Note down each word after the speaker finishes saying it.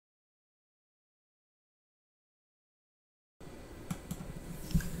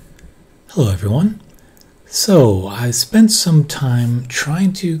Hello everyone. So I spent some time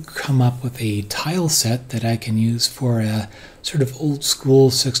trying to come up with a tile set that I can use for a sort of old school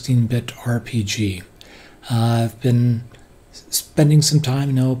 16-bit RPG. I've been spending some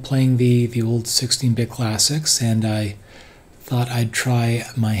time, playing the old 16-bit classics, and I thought I'd try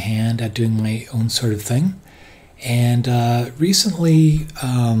my hand at doing my own sort of thing. And recently,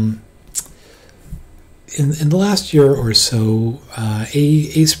 in the last year or so,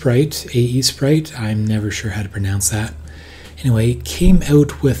 Aseprite, I'm never sure how to pronounce that, anyway, came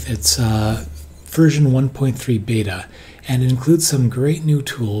out with its version 1.3 beta, and it includes some great new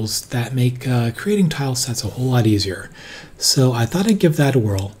tools that make creating tile sets a whole lot easier. So I thought I'd give that a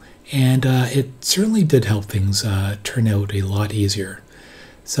whirl, and it certainly did help things turn out a lot easier.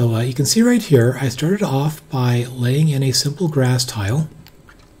 So you can see right here, I started off by laying in a simple grass tile,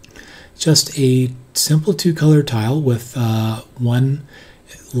 just a simple two-color tile with one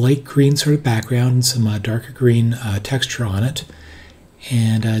light green sort of background and some darker green texture on it.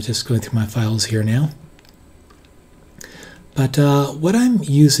 And just going through my files here now. But what I'm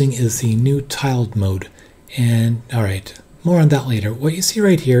using is the new tiled mode. And alright, more on that later. What you see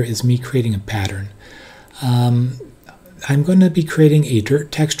right here is me creating a pattern. I'm going to be creating a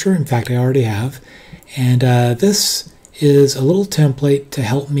dirt texture. In fact, I already have. And this is a little template to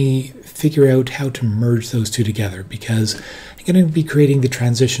help me figure out how to merge those two together, because I'm going to be creating the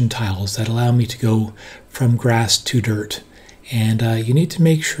transition tiles that allow me to go from grass to dirt. And you need to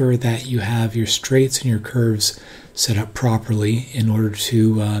make sure that you have your straights and your curves set up properly in order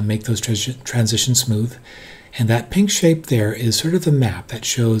to make those transitions smooth. And that pink shape there is sort of the map that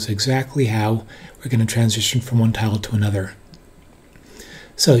shows exactly how we're going to transition from one tile to another.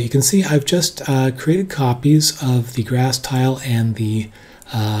 So you can see I've just created copies of the grass tile and the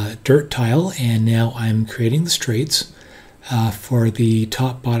dirt tile, and now I'm creating the straights for the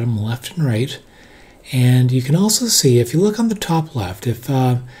top, bottom, left, and right. And you can also see, if you look on the top left, if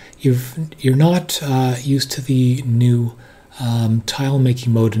you're not used to the new tile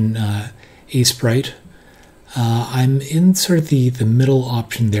making mode in Aseprite, I'm in sort of the middle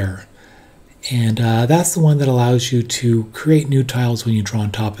option there. And that's the one that allows you to create new tiles when you draw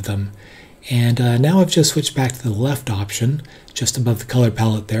on top of them. And now I've just switched back to the left option, just above the color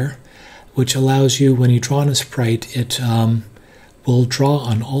palette there, which allows you, when you draw on a sprite, it will draw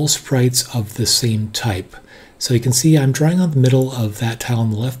on all sprites of the same type. So you can see I'm drawing on the middle of that tile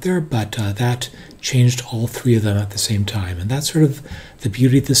on the left there, but that changed all three of them at the same time. And that's sort of the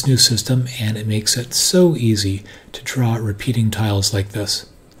beauty of this new system, and it makes it so easy to draw repeating tiles like this.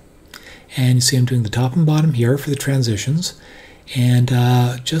 And you see I'm doing the top and bottom here for the transitions. And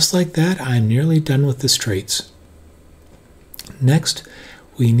just like that, I'm nearly done with the straights. Next,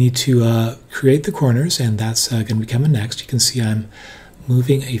 we need to create the corners, and that's going to be coming next. You can see I'm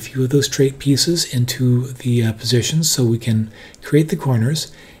moving a few of those straight pieces into the positions so we can create the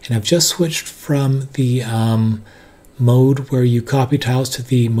corners. And I've just switched from the mode where you copy tiles to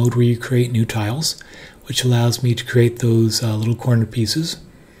the mode where you create new tiles, which allows me to create those little corner pieces.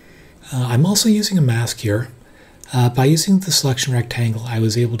 I'm also using a mask here. By using the selection rectangle, I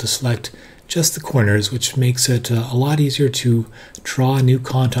was able to select just the corners, which makes it a lot easier to draw new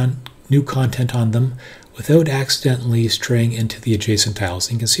content on them without accidentally straying into the adjacent tiles.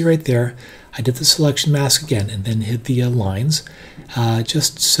 And you can see right there, I did the selection mask again and then hit the lines,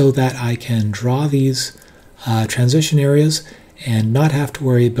 just so that I can draw these transition areas and not have to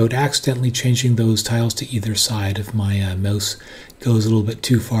worry about accidentally changing those tiles to either side if my mouse goes a little bit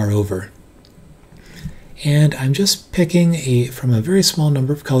too far over. And I'm just picking from a very small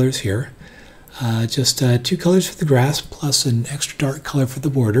number of colors here. Just two colors for the grass plus an extra dark color for the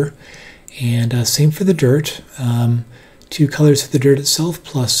border. And same for the dirt. Two colors for the dirt itself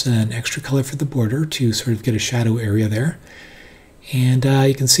plus an extra color for the border to sort of get a shadow area there. And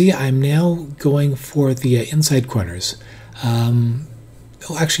you can see I'm now going for the inside corners.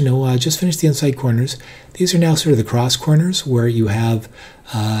 Actually no, just finished the inside corners. These are now sort of the cross corners where you have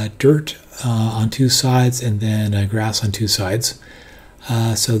dirt on two sides and then grass on two sides.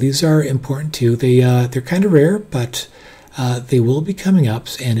 So these are important too. They're kind of rare, but they will be coming up,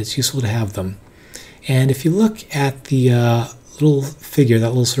 and it's useful to have them. And if you look at the little figure, that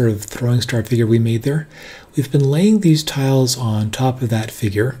little sort of throwing star figure we made there, we've been laying these tiles on top of that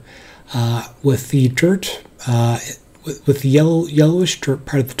figure with the dirt, with the yellowish dirt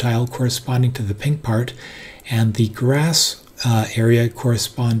part of the tile corresponding to the pink part, and the grass area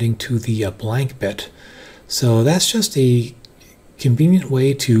corresponding to the blank bit. So that's just a convenient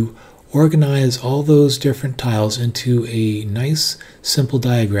way to organize all those different tiles into a nice simple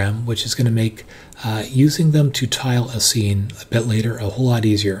diagram, which is going to make using them to tile a scene a bit later a whole lot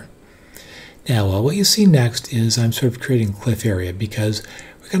easier. Now, what you see next is I'm sort of creating a cliff area because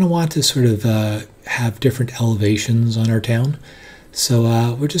we're going to want to sort of have different elevations on our town.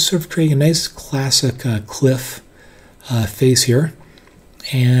 So we're just sort of creating a nice classic cliff face here.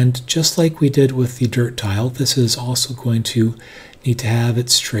 And just like we did with the dirt tile, this is also going to need to have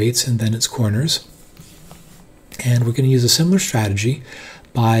its straights and then its corners. And we're going to use a similar strategy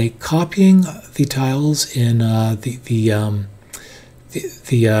by copying the tiles in the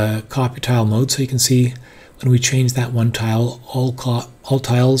copy tile mode. So you can see when we change that one tile, all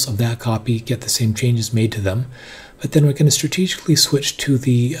tiles of that copy get the same changes made to them. But then we're going to strategically switch to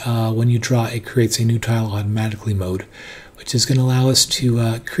the when you draw, it creates a new tile automatically mode, which is going to allow us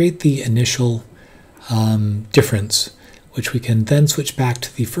to create the initial difference, which we can then switch back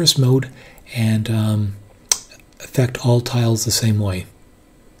to the first mode and affect all tiles the same way.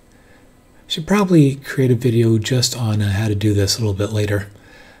 I should probably create a video just on how to do this a little bit later.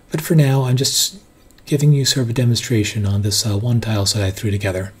 But for now, I'm just giving you sort of a demonstration on this one tile set I threw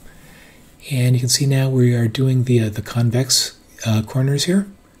together. And you can see now we are doing the convex corners here.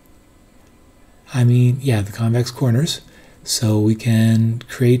 The convex corners. So we can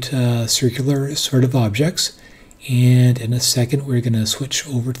create circular sort of objects. And in a second, we're going to switch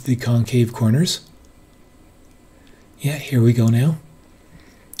over to the concave corners. Yeah, here we go now.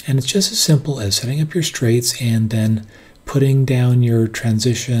 And it's just as simple as setting up your straights and then putting down your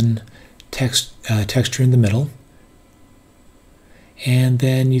transition texture in the middle. And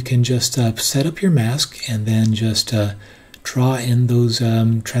then you can just set up your mask and then just draw in those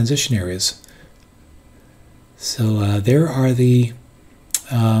transition areas. So there are the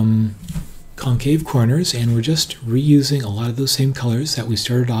concave corners, and we're just reusing a lot of those same colors that we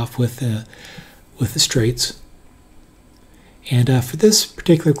started off with the straights. And for this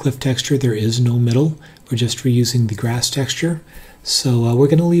particular cliff texture, there is no middle. We're just reusing the grass texture. So we're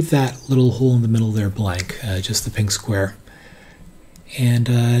going to leave that little hole in the middle there blank, just the pink square.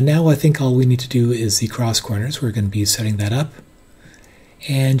 And now I think all we need to do is the cross corners. We're going to be setting that up.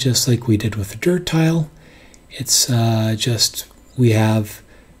 And just like we did with the dirt tile, it's we have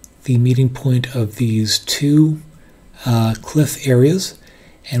the meeting point of these two cliff areas,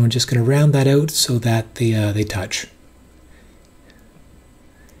 and we're just going to round that out so that they touch.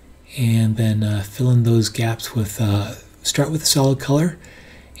 And then fill in those gaps with, start with a solid color,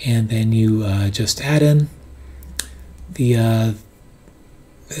 and then you just add in the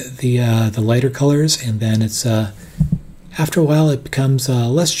lighter colors, and then it's after a while it becomes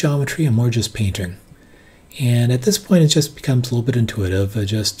less geometry and more just painting. And at this point it just becomes a little bit intuitive,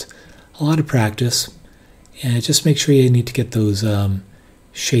 just a lot of practice, and just make sure you need to get those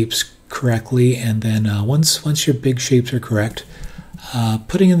shapes correctly. And then once your big shapes are correct,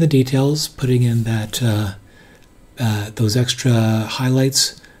 putting in the details, putting in that those extra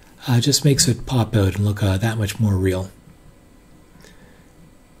highlights just makes it pop out and look that much more real.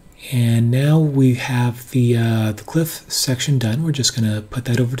 And now we have the cliff section done. We're just going to put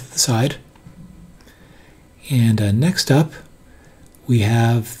that over to the side. And next up, we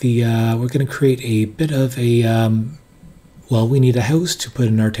have we're going to create a bit of a, we need a house to put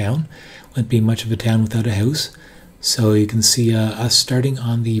in our town. Wouldn't be much of a town without a house. So you can see us starting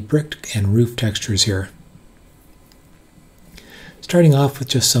on the brick and roof textures here. Starting off with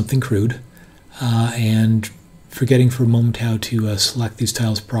just something crude and forgetting for a moment how to select these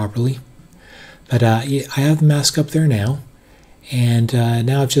tiles properly. But I have the mask up there now, and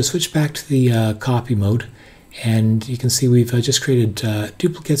now I've just switched back to the copy mode, and you can see we've just created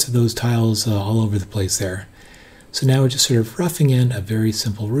duplicates of those tiles all over the place there. So now we're just sort of roughing in a very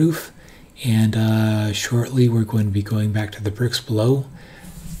simple roof, and shortly we're going to be going back to the bricks below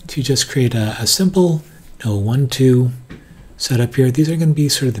to just create a simple 1-2 setup here. These are going to be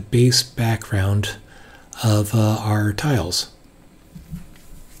sort of the base background of our tiles.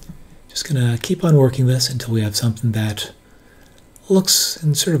 Just going to keep on working this until we have something that looks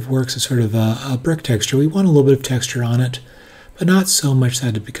and sort of works as sort of a brick texture. We want a little bit of texture on it, but not so much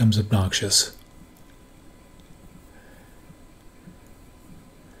that it becomes obnoxious.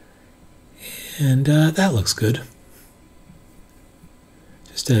 And that looks good.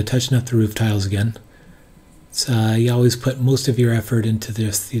 Just touching up the roof tiles again. You always put most of your effort into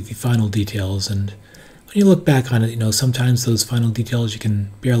the final details, and when you look back on it, sometimes those final details you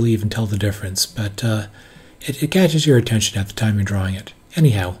can barely even tell the difference, but it catches your attention at the time you're drawing it.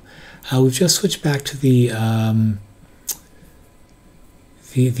 Anyhow, we've just switched back to the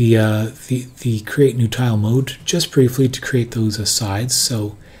create new tile mode just briefly to create those sides. So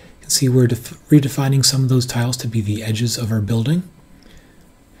you can see we're redefining some of those tiles to be the edges of our building.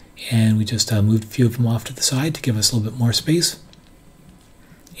 And we just moved a few of them off to the side to give us a little bit more space.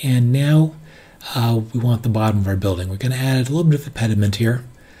 And now we want the bottom of our building. We're going to add a little bit of a pediment here,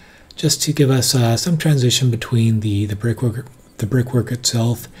 just to give us some transition between the brickwork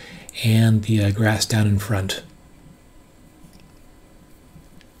itself and the grass down in front.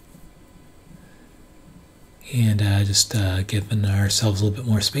 And just giving ourselves a little bit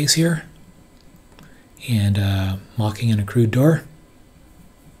more space here, and mocking in a crude door.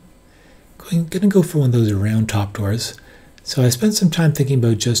 I'm going to go for one of those round top doors. So I spent some time thinking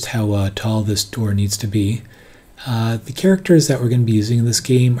about just how tall this door needs to be. The characters that we're going to be using in this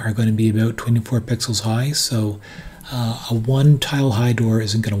game are going to be about 24 pixels high, so a one tile high door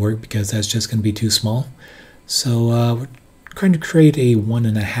isn't going to work because that's just going to be too small. So we're going to create a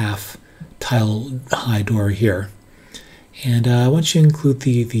 1.5 tile high door here. And once you include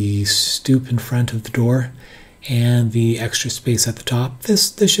the stoop in front of the door and the extra space at the top,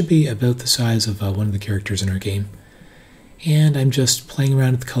 this should be about the size of one of the characters in our game. And I'm just playing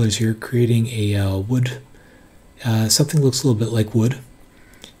around with the colors here, creating a wood, something that looks a little bit like wood,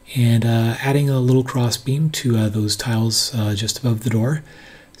 and adding a little cross beam to those tiles just above the door,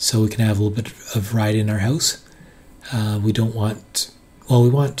 so we can have a little bit of variety in our house. We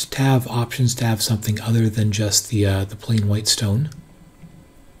want to have options to have something other than just the plain white stone.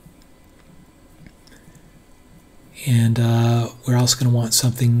 And we're also going to want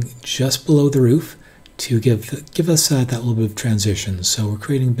something just below the roof to give us that little bit of transition. So we're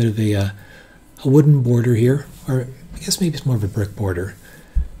creating a bit of a wooden border here, or I guess maybe it's more of a brick border.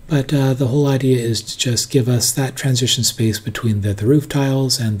 But the whole idea is to just give us that transition space between the roof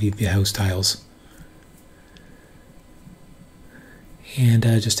tiles and the house tiles. And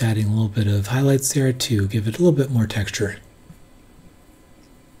just adding a little bit of highlights there to give it a little bit more texture.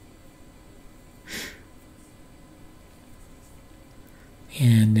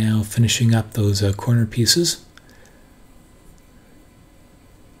 And now finishing up those corner pieces,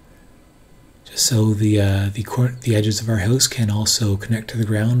 just so the edges of our house can also connect to the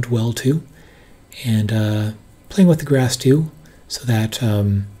ground well too, and playing with the grass too, so that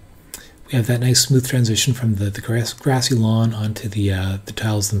we have that nice smooth transition from the grassy lawn onto the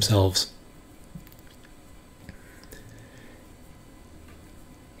tiles themselves.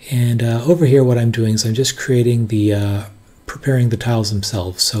 And over here, what I'm doing is I'm just creating preparing the tiles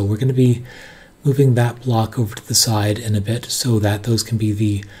themselves. So we're going to be moving that block over to the side in a bit so that those can be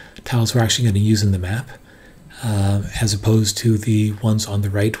the tiles we're actually going to use in the map, as opposed to the ones on the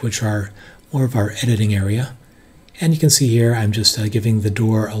right, which are more of our editing area. And you can see here I'm just giving the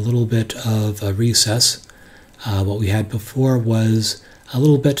door a little bit of a recess. What we had before was a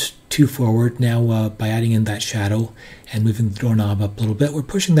little bit too forward. Now by adding in that shadow and moving the doorknob up a little bit, we're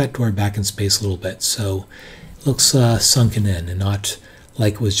pushing that door back in space a little bit, so it looks sunken in and not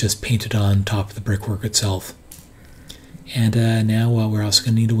like it was just painted on top of the brickwork itself. And now we're also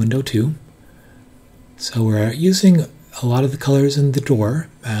going to need a window too. So we're using a lot of the colors in the door.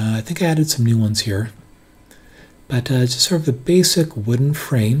 I think I added some new ones here. But just sort of a basic wooden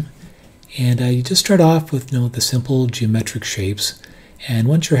frame. And you just start off with the simple geometric shapes. And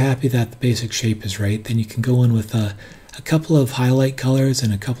once you're happy that the basic shape is right, then you can go in with a couple of highlight colors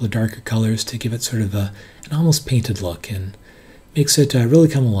and a couple of darker colors to give it sort of an almost painted look, and makes it really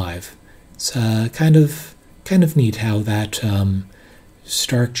come alive. It's kind of neat how that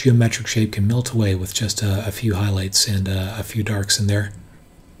stark geometric shape can melt away with just a few highlights and a few darks in there.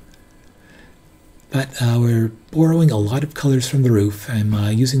 But we're borrowing a lot of colors from the roof. I'm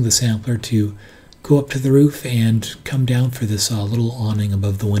using the sampler to go up to the roof and come down for this little awning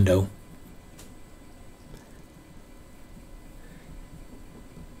above the window.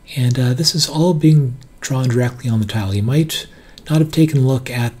 And this is all being drawn directly on the tile. You might not have taken a look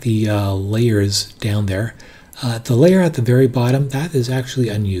at the layers down there. The layer at the very bottom, that is actually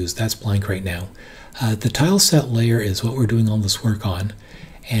unused. That's blank right now. The tile set layer is what we're doing all this work on.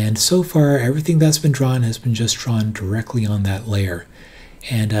 And so far, everything that's been drawn has been just drawn directly on that layer.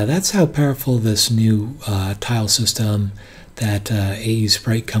 And that's how powerful this new tile system that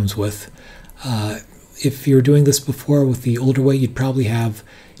Aseprite comes with. If you're doing this before with the older way, you'd probably have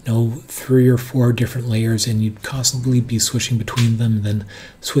 3 or 4 different layers, and you'd constantly be switching between them and then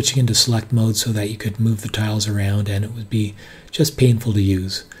switching into select mode so that you could move the tiles around, and it would be just painful to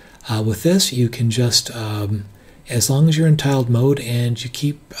use. With this, you can just, as long as you're in tiled mode and you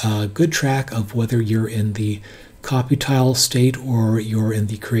keep good track of whether you're in the copy tile state or you're in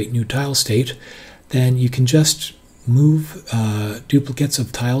the create new tile state, then you can just move duplicates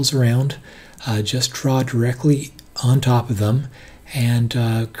of tiles around, just draw directly on top of them, and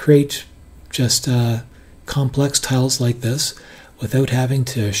create just complex tiles like this without having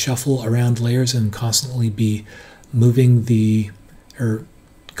to shuffle around layers and constantly be moving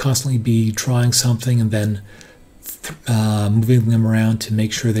constantly be drawing something and then moving them around to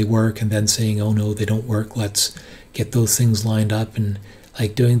make sure they work, and then saying, oh no, they don't work, let's get those things lined up, and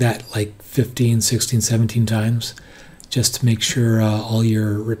like doing that like 15, 16, 17 times just to make sure all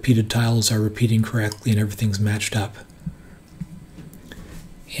your repeated tiles are repeating correctly and everything's matched up.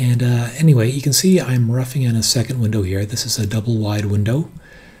 And anyway, you can see I'm roughing in a second window here. This is a double wide window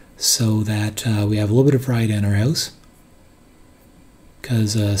so that we have a little bit of variety in our house,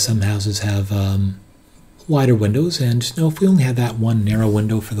 because some houses have wider windows, and if we only had that one narrow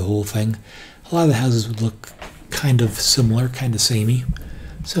window for the whole thing, a lot of the houses would look kind of similar, kind of samey.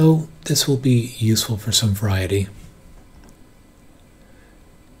 So this will be useful for some variety.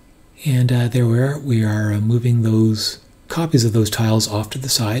 And there we are moving those copies of those tiles off to the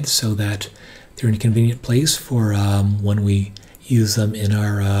side so that they're in a convenient place for when we use them in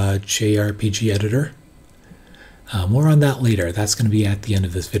our JRPG editor. More on that later. That's going to be at the end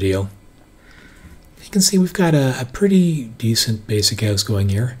of this video. You can see we've got a pretty decent basic house going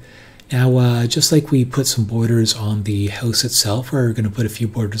here. Now, just like we put some borders on the house itself, we're going to put a few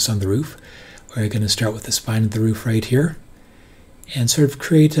borders on the roof. We're going to start with the spine of the roof right here and sort of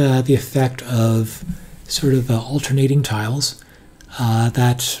create the effect of sort of alternating tiles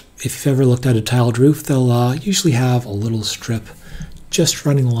that, if you've ever looked at a tiled roof, they'll usually have a little strip just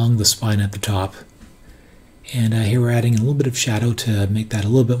running along the spine at the top. And here we're adding a little bit of shadow to make that a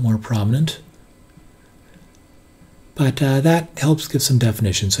little bit more prominent. But that helps give some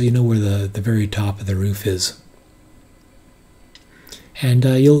definition, so you know where the very top of the roof is. And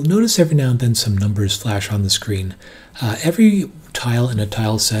you'll notice every now and then some numbers flash on the screen. Every tile in a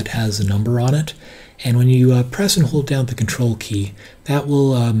tile set has a number on it, and when you press and hold down the control key, that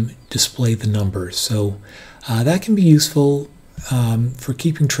will display the number. So that can be useful for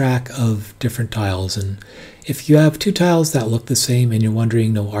keeping track of different tiles. And if you have two tiles that look the same and you're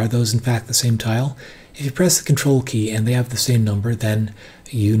wondering, no, are those in fact the same tile? If you press the control key and they have the same number, then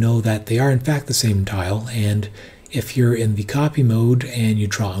you know that they are in fact the same tile. And if you're in the copy mode and you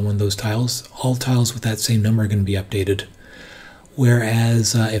draw on one of those tiles, all tiles with that same number are going to be updated.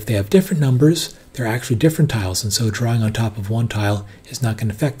 Whereas if they have different numbers, they're actually different tiles, and so drawing on top of one tile is not going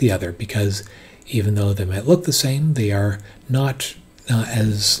to affect the other, because even though they might look the same, they are not,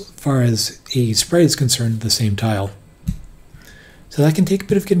 as far as a sprite is concerned, the same tile. So that can take a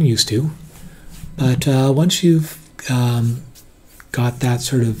bit of getting used to, but once you've got that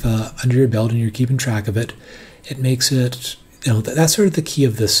sort of under your belt and you're keeping track of it, it makes it, that's sort of the key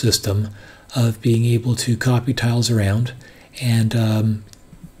of this system, of being able to copy tiles around, and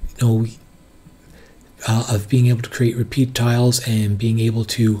of being able to create repeat tiles and being able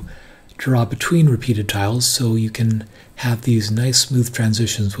to draw between repeated tiles, so you can have these nice smooth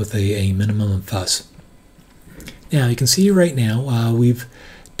transitions with a minimum of fuss. Now you can see right now we've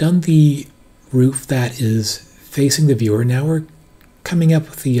done the roof that is facing the viewer. Now we're coming up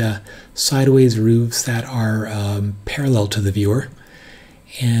with the sideways roofs that are parallel to the viewer,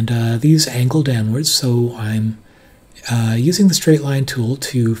 and these angle downwards, so I'm using the straight line tool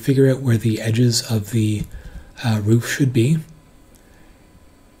to figure out where the edges of the roof should be.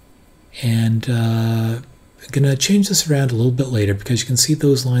 And I'm going to change this around a little bit later, because you can see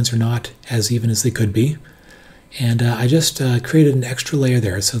those lines are not as even as they could be. And I just created an extra layer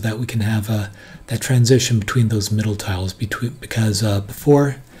there so that we can have that transition between those middle tiles, because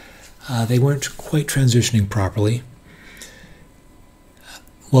before they weren't quite transitioning properly.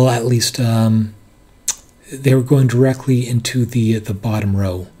 Well, at least they were going directly into the bottom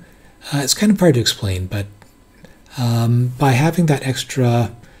row. It's kind of hard to explain, but by having that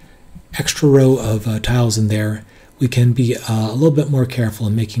extra row of tiles in there, we can be a little bit more careful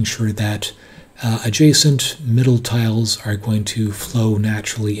in making sure that adjacent middle tiles are going to flow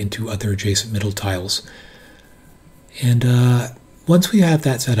naturally into other adjacent middle tiles. And once we have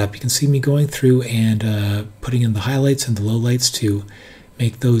that set up, you can see me going through and putting in the highlights and the lowlights to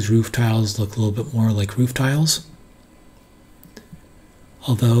make those roof tiles look a little bit more like roof tiles.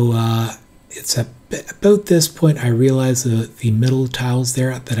 Although it's about this point I realize the middle tiles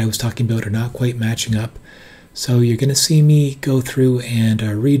there that I was talking about are not quite matching up. So you're going to see me go through and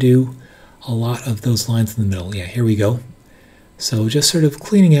redo a lot of those lines in the middle. Yeah, here we go. So just sort of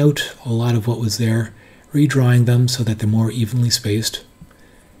cleaning out a lot of what was there, redrawing them so that they're more evenly spaced.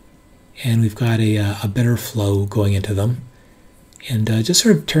 And we've got a better flow going into them. And just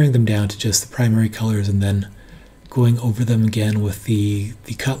sort of tearing them down to just the primary colors, and then going over them again with the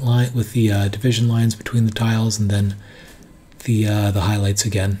cut line, with the division lines between the tiles, and then the highlights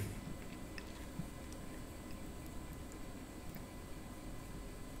again.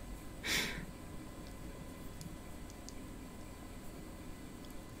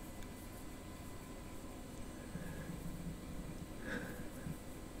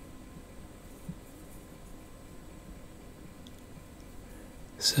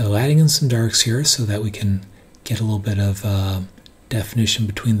 So adding in some darks here so that we can get a little bit of definition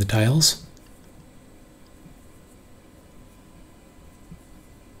between the tiles.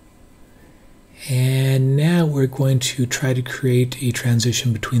 And now we're going to try to create a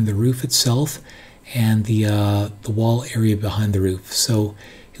transition between the roof itself and the wall area behind the roof. So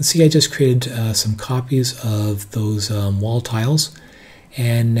you can see I just created some copies of those wall tiles,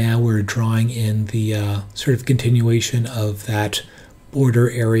 and now we're drawing in the sort of continuation of that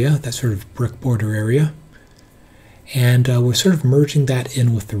border area, that sort of brick border area. And we're sort of merging that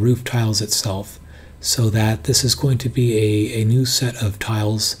in with the roof tiles itself, so that this is going to be a new set of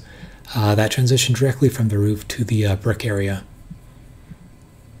tiles that transition directly from the roof to the brick area.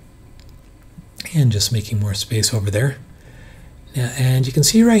 And just making more space over there. Now, and you can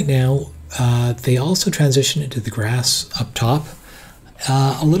see right now they also transition into the grass up top.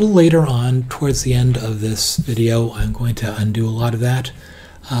 A little later on, towards the end of this video, I'm going to undo a lot of that.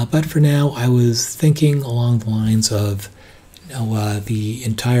 But for now, I was thinking along the lines of the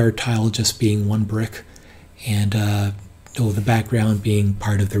entire tile just being one brick, and the background being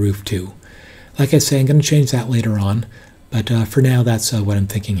part of the roof too. Like I say, I'm going to change that later on, but for now, that's what I'm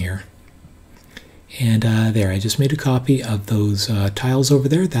thinking here. And there, I just made a copy of those tiles over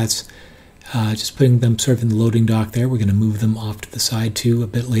there. That's just putting them sort of in the loading dock there. We're going to move them off to the side too a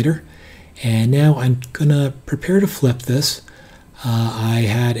bit later. And now I'm going to prepare to flip this. I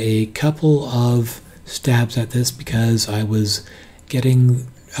had a couple of stabs at this because I was getting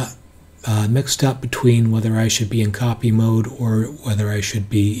mixed up between whether I should be in copy mode or whether I should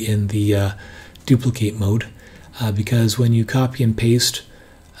be in the duplicate mode. Because when you copy and paste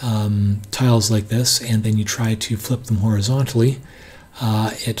tiles like this and then you try to flip them horizontally,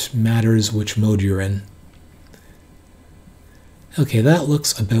 it matters which mode you're in. Okay, that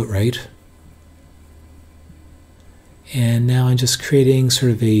looks about right. And now I'm just creating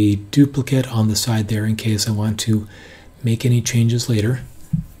sort of a duplicate on the side there in case I want to make any changes later.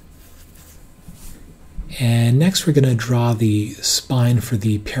 And next we're going to draw the spine for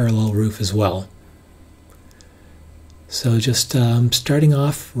the parallel roof as well. So just starting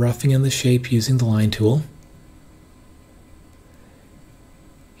off, roughing in the shape using the line tool.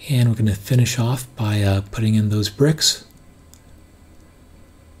 And we're going to finish off by putting in those bricks.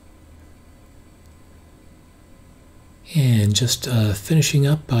 And just finishing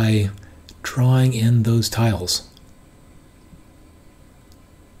up by drawing in those tiles.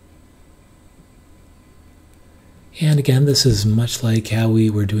 And again, this is much like how we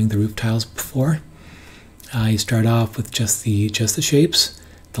were doing the roof tiles before. You start off with just the shapes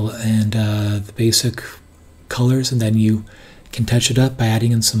and the basic colors, and then you can touch it up by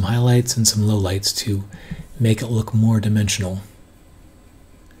adding in some highlights and some lowlights to make it look more dimensional.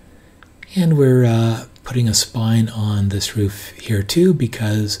 And we're putting a spine on this roof here too,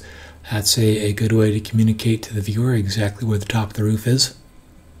 because that's a good way to communicate to the viewer exactly where the top of the roof is.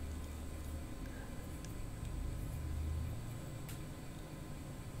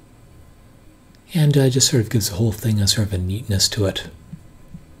 And just sort of gives the whole thing a sort of a neatness to it.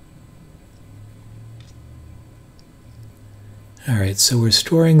 Alright, so we're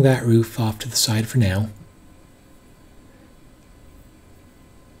storing that roof off to the side for now.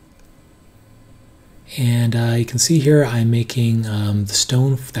 And you can see here I'm making the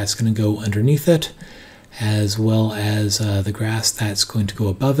stone that's going to go underneath it, as well as the grass that's going to go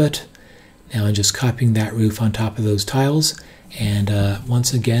above it. Now I'm just copying that roof on top of those tiles, and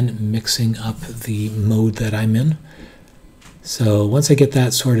once again mixing up the mode that I'm in. So once I get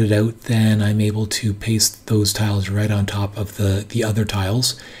that sorted out, then I'm able to paste those tiles right on top of the other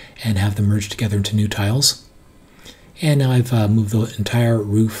tiles and have them merge together into new tiles. And now I've moved the entire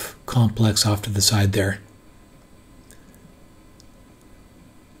roof complex off to the side there.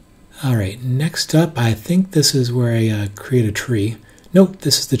 Alright, next up, I think this is where I create a tree. Nope,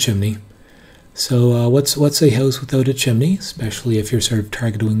 this is the chimney. So what's a house without a chimney, especially if you're sort of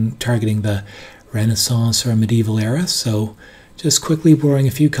targeting the Renaissance or medieval era? So just quickly borrowing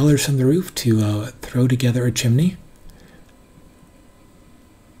a few colors from the roof to throw together a chimney.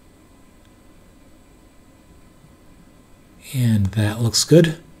 And that looks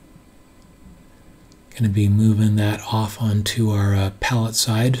good. Going to be moving that off onto our palette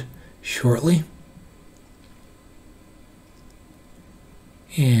side shortly.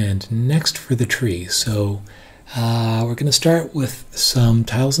 And next for the tree. So we're going to start with some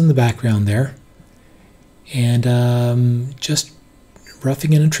tiles in the background there. And just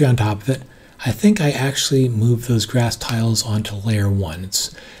roughing in a tree on top of it. I think I actually moved those grass tiles onto layer 1.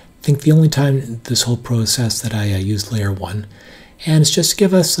 It's I think the only time in this whole process that I used layer 1. And it's just to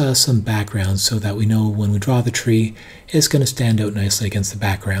give us some background so that we know when we draw the tree, it's going to stand out nicely against the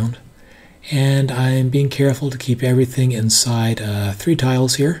background. And I'm being careful to keep everything inside 3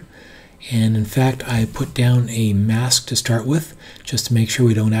 tiles here. And in fact, I put down a mask to start with, just to make sure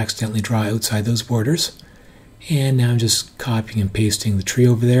we don't accidentally draw outside those borders. And now I'm just copying and pasting the tree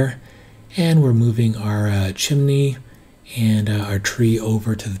over there. And we're moving our chimney and our tree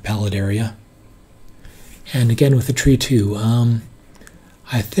over to the palette area. And again with the tree too,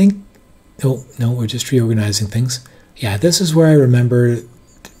 I think, oh no, we're just reorganizing things. Yeah, this is where I remembered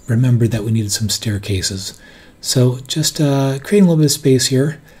that we needed some staircases. So just creating a little bit of space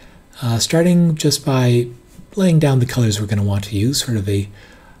here, starting just by laying down the colors we're going to want to use, sort of a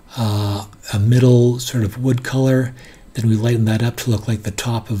middle sort of wood color. Then we lighten that up to look like the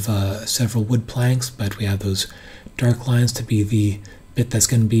top of several wood planks, but we have those dark lines to be the bit that's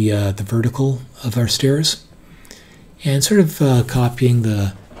going to be the vertical of our stairs. And sort of copying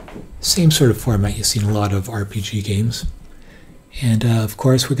the same sort of format you see in a lot of RPG games. And of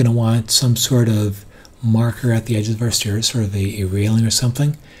course we're going to want some sort of marker at the edges of our stairs, sort of a railing or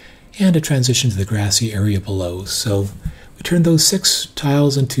something, and a transition to the grassy area below. So we turned those 6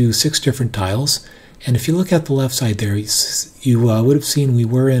 tiles into 6 different tiles. And if you look at the left side there, you would have seen we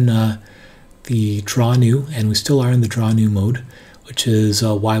were in the Draw New, and we still are in the Draw New mode, which is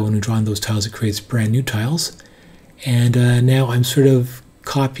why when we draw on those tiles it creates brand new tiles. And now I'm sort of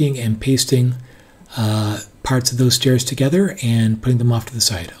copying and pasting parts of those stairs together and putting them off to the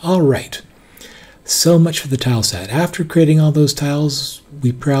side. All right, so much for the tile set. After creating all those tiles,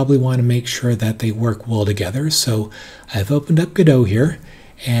 we probably want to make sure that they work well together. So I've opened up Godot here,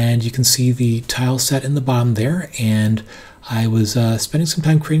 and you can see the tile set in the bottom there, and I was spending some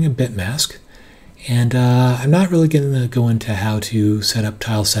time creating a bit mask. And I'm not really going to go into how to set up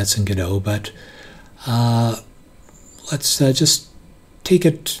tile sets in Godot, but let's just take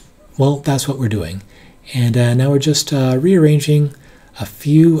it, well, that's what we're doing. And now we're just rearranging a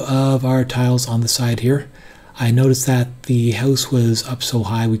few of our tiles on the side here. I noticed that the house was up so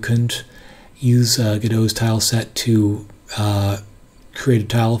high we couldn't use Godot's tile set to create a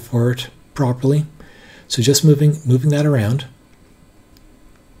tile for it properly. So just moving that around.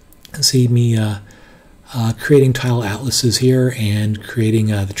 See me creating tile atlases here and creating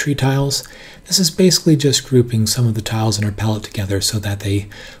the tree tiles. This is basically just grouping some of the tiles in our palette together so that they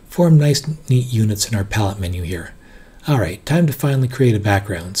form nice, neat units in our palette menu here. Alright, time to finally create a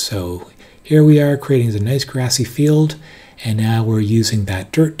background. So here we are creating a nice grassy field, and now we're using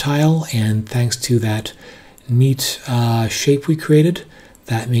that dirt tile, and thanks to that neat shape we created,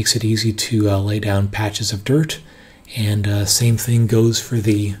 that makes it easy to lay down patches of dirt. And same thing goes for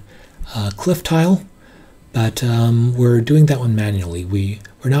the cliff tile, but we're doing that one manually.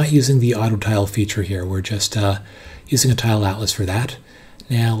 We're not using the auto tile feature here. We're just using a tile atlas for that.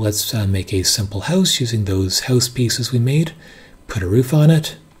 Now let's make a simple house using those house pieces we made. Put a roof on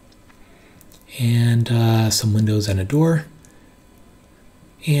it, and some windows and a door.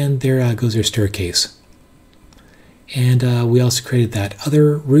 And there goes our staircase. And we also created that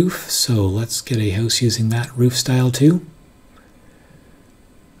other roof, so let's get a house using that roof style too.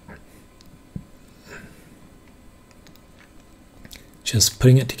 Just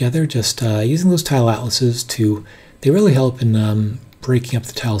putting it together, just using those tile atlases they really help in breaking up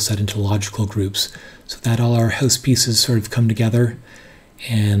the tile set into logical groups so that all our house pieces sort of come together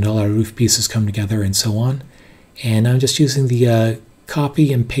and all our roof pieces come together and so on. And I'm just using the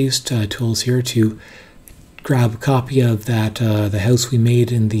copy and paste tools here to grab a copy of that the house we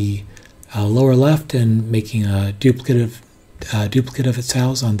made in the lower left and making a duplicate of its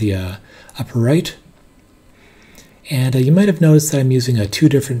house on the upper right. And you might have noticed that I'm using 2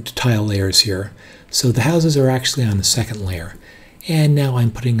 different tile layers here. So the houses are actually on the second layer. And now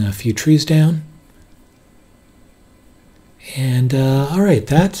I'm putting a few trees down. And alright,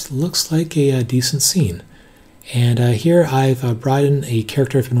 that looks like a decent scene. And here I've brought in a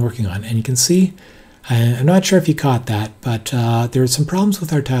character I've been working on. And you can see, I'm not sure if you caught that, but there are some problems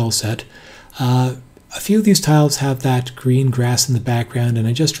with our tile set. A few of these tiles have that green grass in the background, and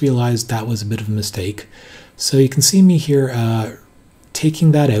I just realized that was a bit of a mistake. So you can see me here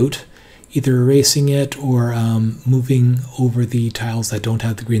taking that out, either erasing it or moving over the tiles that don't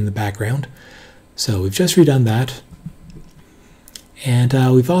have the green in the background. So we've just redone that. And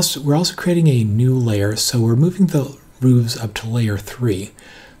we're also creating a new layer, so we're moving the roofs up to layer 3.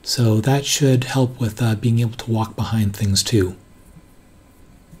 So that should help with being able to walk behind things too.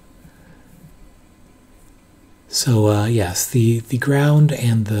 So yes, the ground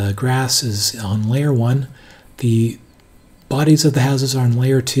and the grass is on layer 1. The bodies of the houses are on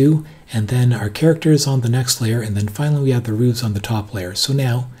layer 2, and then our characters on the next layer, and then finally we have the roofs on the top layer. So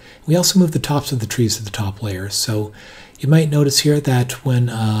now we also move the tops of the trees to the top layer. So you might notice here that when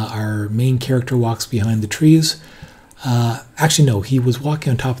our main character walks behind the trees, actually no, he was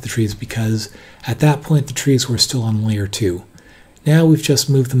walking on top of the trees because at that point the trees were still on layer 2. Now we've just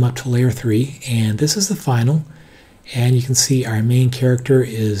moved them up to layer 3, and this is the final. And you can see our main character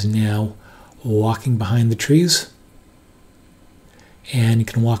is now walking behind the trees. And you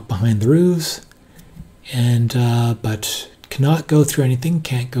can walk behind the roofs, and but cannot go through anything,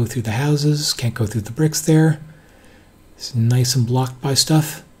 can't go through the houses, can't go through the bricks there. It's nice and blocked by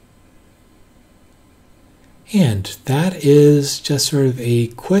stuff. And that is just sort of a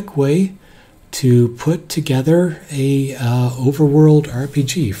quick way to put together a overworld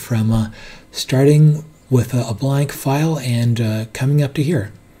RPG from starting with a blank file and coming up to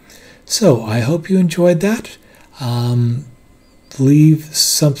here. So I hope you enjoyed that. Leave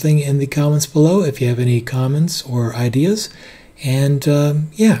something in the comments below if you have any comments or ideas. And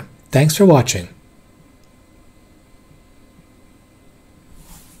yeah, thanks for watching.